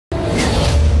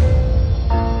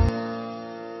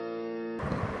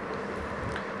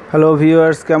Hello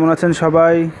viewers, কেমন আছেন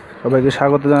সবাই? সবাইকে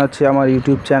স্বাগত জানাচ্ছি আমার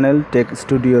ইউটিউব চ্যানেল টেক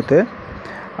স্টুডিওতে।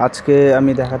 আজকে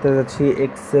আমি দেখাতে যাচ্ছি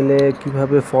এক্সেলে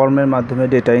কিভাবে ফর্মের মাধ্যমে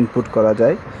ডেটা ইনপুট করা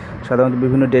যায়। সাধারণত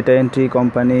বিভিন্ন ডেটা এন্ট্রি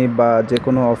কোম্পানি বা যে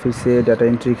কোনো অফিসে ডেটা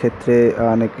এন্ট্রির ক্ষেত্রে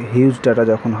অনেক হিউজ ডাটা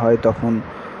যখন হয় তখন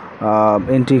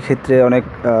এন্ট্রির ক্ষেত্রে অনেক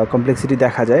কমপ্লেক্সিটি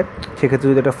দেখা যায়। সেক্ষেত্রে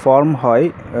যদি একটা ফর্ম হয়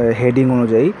হেডিং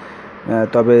অনুযায়ী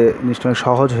তবে নিশ্চয়ই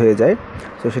সহজ হয়ে যায়।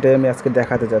 তো সেটাই আমি আজকে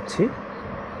দেখাতে যাচ্ছি।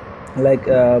 লাইক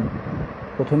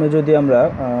প্রথমে যদি আমরা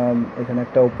এখানে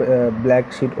একটা ব্ল্যাক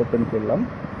শিট ওপেন করলাম,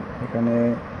 এখানে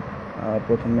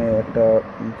প্রথমে একটা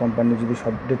কোম্পানি যদি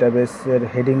সব ডেটাবেসের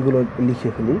হেডিংগুলো লিখে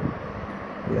ফেলি,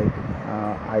 লাইক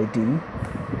আইডি,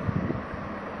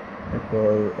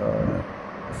 এরপর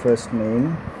first name,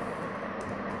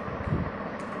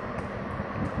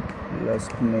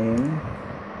 last name,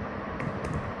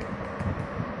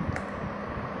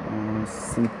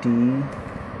 city,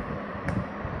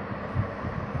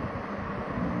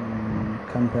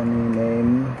 company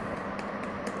name,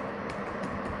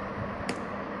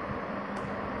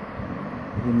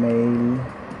 email,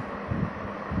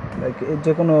 like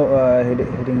যে কোনো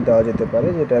হেডিং দেওয়া যেতে পারে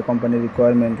যেটা কোম্পানির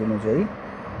রিকোয়ারমেন্ট অনুযায়ী,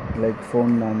 লাইক ফোন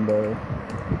নাম্বার।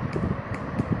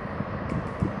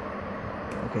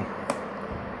 ওকে,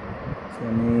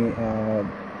 আমি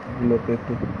এগুলোকে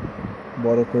একটু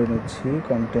বড় করে নিচ্ছি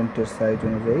কন্টেন্টের সাইজ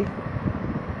অনুযায়ী।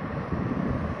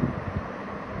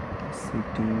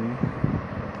 সিটি,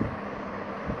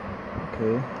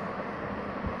 ওকে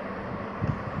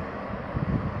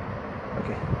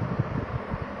ওকে।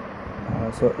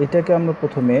 সো এটাকে আমরা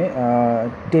প্রথমে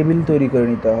টেবিল তৈরি করে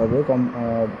নিতে হবে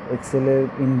এক্সেলের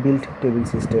ইনবিল্ট টেবিল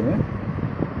সিস্টেমে।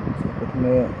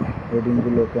 প্রথমে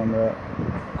হেডিংগুলোকে আমরা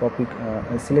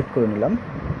সিলেক্ট করে নিলাম,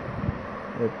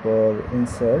 এরপর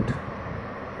ইনসার্ট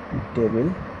টেবিল।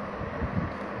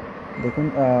 দেখুন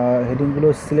হেডিংগুলো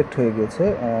সিলেক্ট হয়ে গেছে।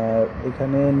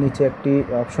 এখানে নিচে একটি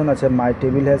অপশন আছে মাই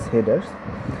টেবিল হ্যাজ হেডার্স,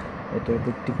 এটা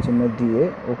টিক চিহ্ন দিয়ে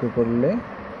ওকে করলে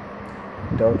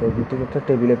এটা অটোমেটিক একটা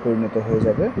টেবিলে পরিণত হয়ে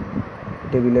যাবে।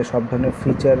 টেবিলে সব ধরনের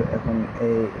ফিচার এখন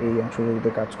এই অংশগুলোতে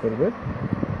কাজ করবে।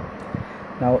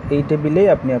 নাও এই টেবিলেই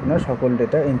আপনি আপনার সকল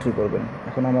ডেটা এন্ট্রি করবেন।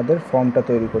 এখন আমাদের ফর্মটা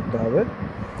তৈরি করতে হবে।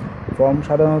 ফর্ম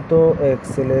সাধারণত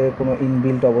এক্সেলে কোনো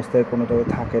ইনবিল্ট অবস্থায় কোনো জায়গায়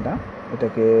থাকে না,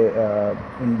 এটাকে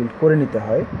ইনবিল্ট করে নিতে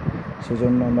হয়।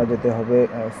 সেজন্য আমরা যেতে হবে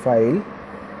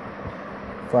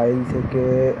ফাইল থেকে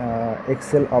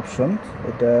এক্সেল অপশন।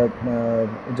 এটা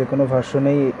যে কোনো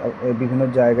ভার্সনেই বিভিন্ন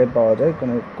জায়গায় পাওয়া যায়,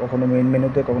 কখনো মেইন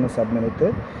মেনুতে, কখনো সাব মেনুতে।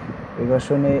 এই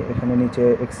ভার্সনে এখানে নিচে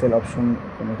এক্সেল অপশন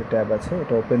কোনো একটা ট্যাব আছে,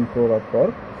 এটা ওপেন করার পর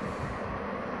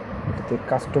এটাতে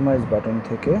কাস্টমাইজ বাটন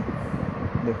থেকে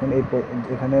দেখুন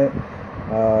এখানে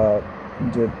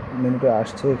যে মেনুটা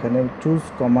আসছে, এখানে চুজ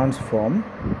কমান্ডস ফ্রম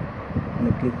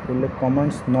ক্লিক করলে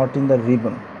commands not in the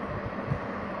ribbon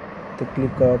তে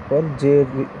ক্লিক করার পর যে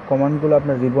কমান্ডগুলো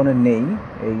আপনার রিবনে নেই,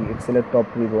 এই এক্সেলের টপ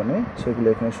রিবনে, সেগুলো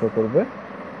এখানে শো করবে।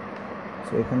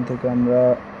 সো এখান থেকে আমরা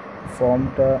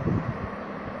ফর্মটা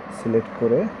সিলেক্ট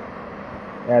করে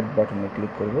অ্যাড বাটনে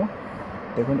ক্লিক করব।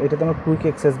 দেখুন এটাতে আমার কুইক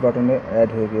অ্যাক্সেস বাটনে অ্যাড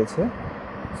হয়ে গিয়েছে।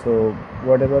 So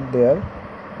what ever there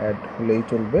add হলেই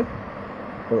চলবে।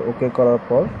 ওকে করার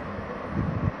পর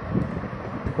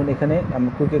দেখুন এখানে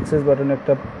আমার কুইক অ্যাক্সেস বাটনে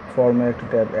একটা ফর্মের একটা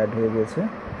ট্যাব অ্যাড হয়ে গিয়েছে।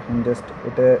 এখন জাস্ট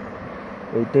এটা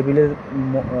এই টেবিলের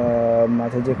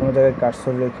মাঝে যে কোনো জায়গায়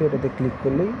কার্সর রেখে এটাতে ক্লিক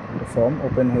করলেই ফর্ম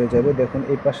ওপেন হয়ে যাবে। দেখুন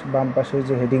এই পাশে বাম পাশের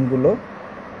যে হেডিংগুলো,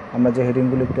 আমরা যে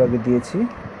হেডিংগুলো একটু আগে দিয়েছি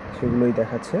সেগুলোই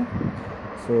দেখাচ্ছে।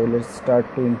 So let's start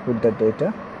two input the data,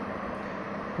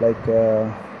 like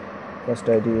first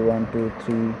ID 1 2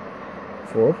 3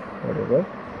 4 whatever,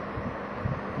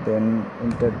 then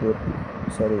enter the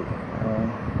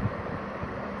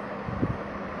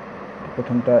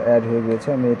প্রথমটা অ্যাড হয়ে গিয়েছে।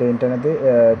 আমি এটা ইন্টারনেটে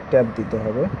ট্যাব দিতে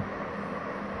হবে।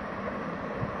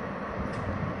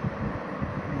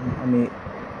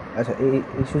 আচ্ছা,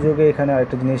 এই সুযোগে এখানে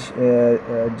আরেকটা জিনিস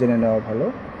জেনে নেওয়া ভালো।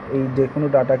 এই যে কোনো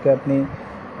ডাটাকে আপনি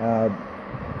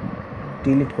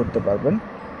ডিলিট করতে পারবেন।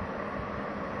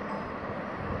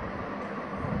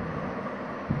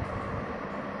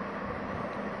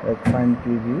 Find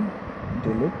preview,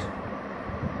 delete.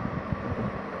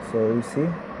 So you see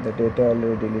the data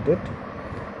already deleted.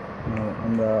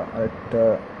 আমরা আরেকটা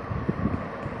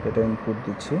ডেটা ইনপুট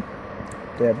দিচ্ছি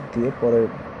ট্যাব দিয়ে,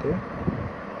 পরেতে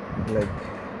like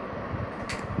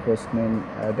first name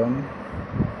Adam,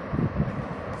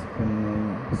 second name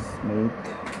Smith,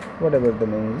 whatever the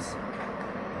name is,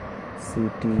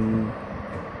 city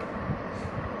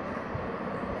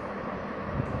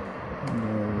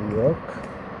New York,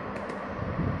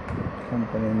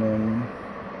 company name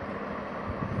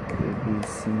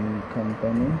ABC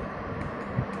company,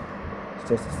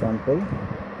 just a sample,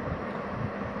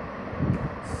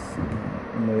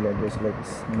 email address like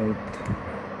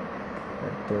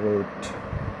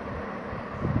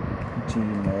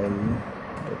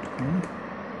smith@gmail.com,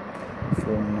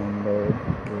 phone number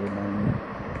 09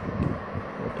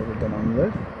 whatever the number,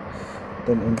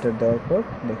 then enter দেওয়ার পর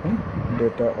দেখুন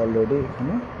data already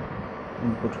এখানে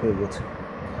input হয়ে গেছে।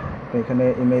 এখানে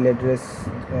email address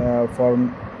form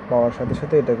পাওয়ার সাথে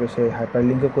সাথে এটাকে সে হাইপার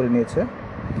লিঙ্কও করে নিয়েছে।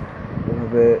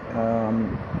 এভাবে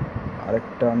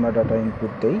আরেকটা আমরা ডাটা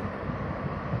ইনপুট দিই,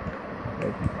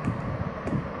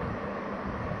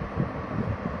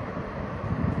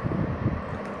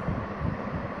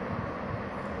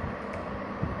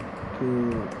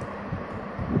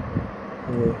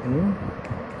 রহিম,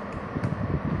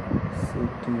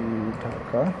 city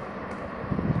Dhaka,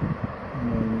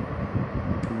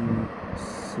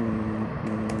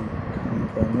 CB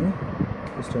company,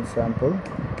 eastern sample,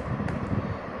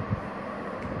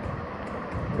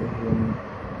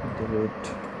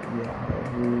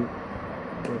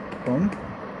 rehim@yahoo.com,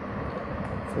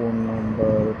 phone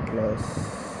number plus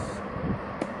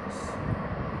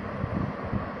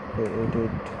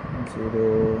 880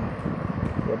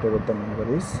 whatever the number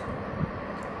is,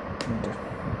 enter.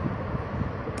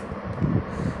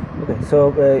 Okay, so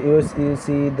you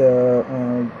see the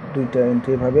দুইটা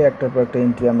এন্ট্রি ভাবে একটার পর একটা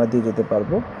এন্ট্রি আমরা দিয়ে যেতে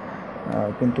পারবো,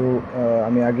 কিন্তু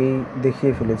আমি আগেই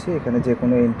দেখিয়ে ফেলেছি এখানে যে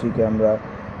কোনো এন্ট্রিকে আমরা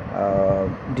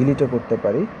ডিলিটও করতে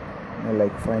পারি,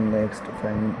 like find next,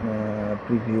 find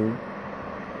preview,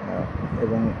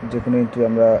 এবং যে কোনো এন্ট্রি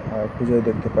আমরা খুঁজেও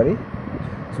দেখতে পারি।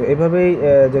 সো এভাবেই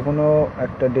যে কোনো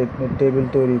একটা টেবিল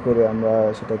তৈরি করে আমরা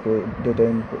সেটাকে ডেটা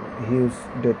হিউজ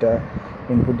ডেটা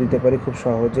ইনপুট দিতে পারি খুব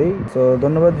সহজেই। সো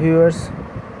ধন্যবাদ ভিউয়ার্স,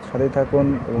 সাথে থাকুন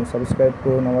এবং সাবস্ক্রাইব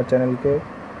করুন আমার চ্যানেলকে।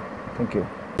 Thank you.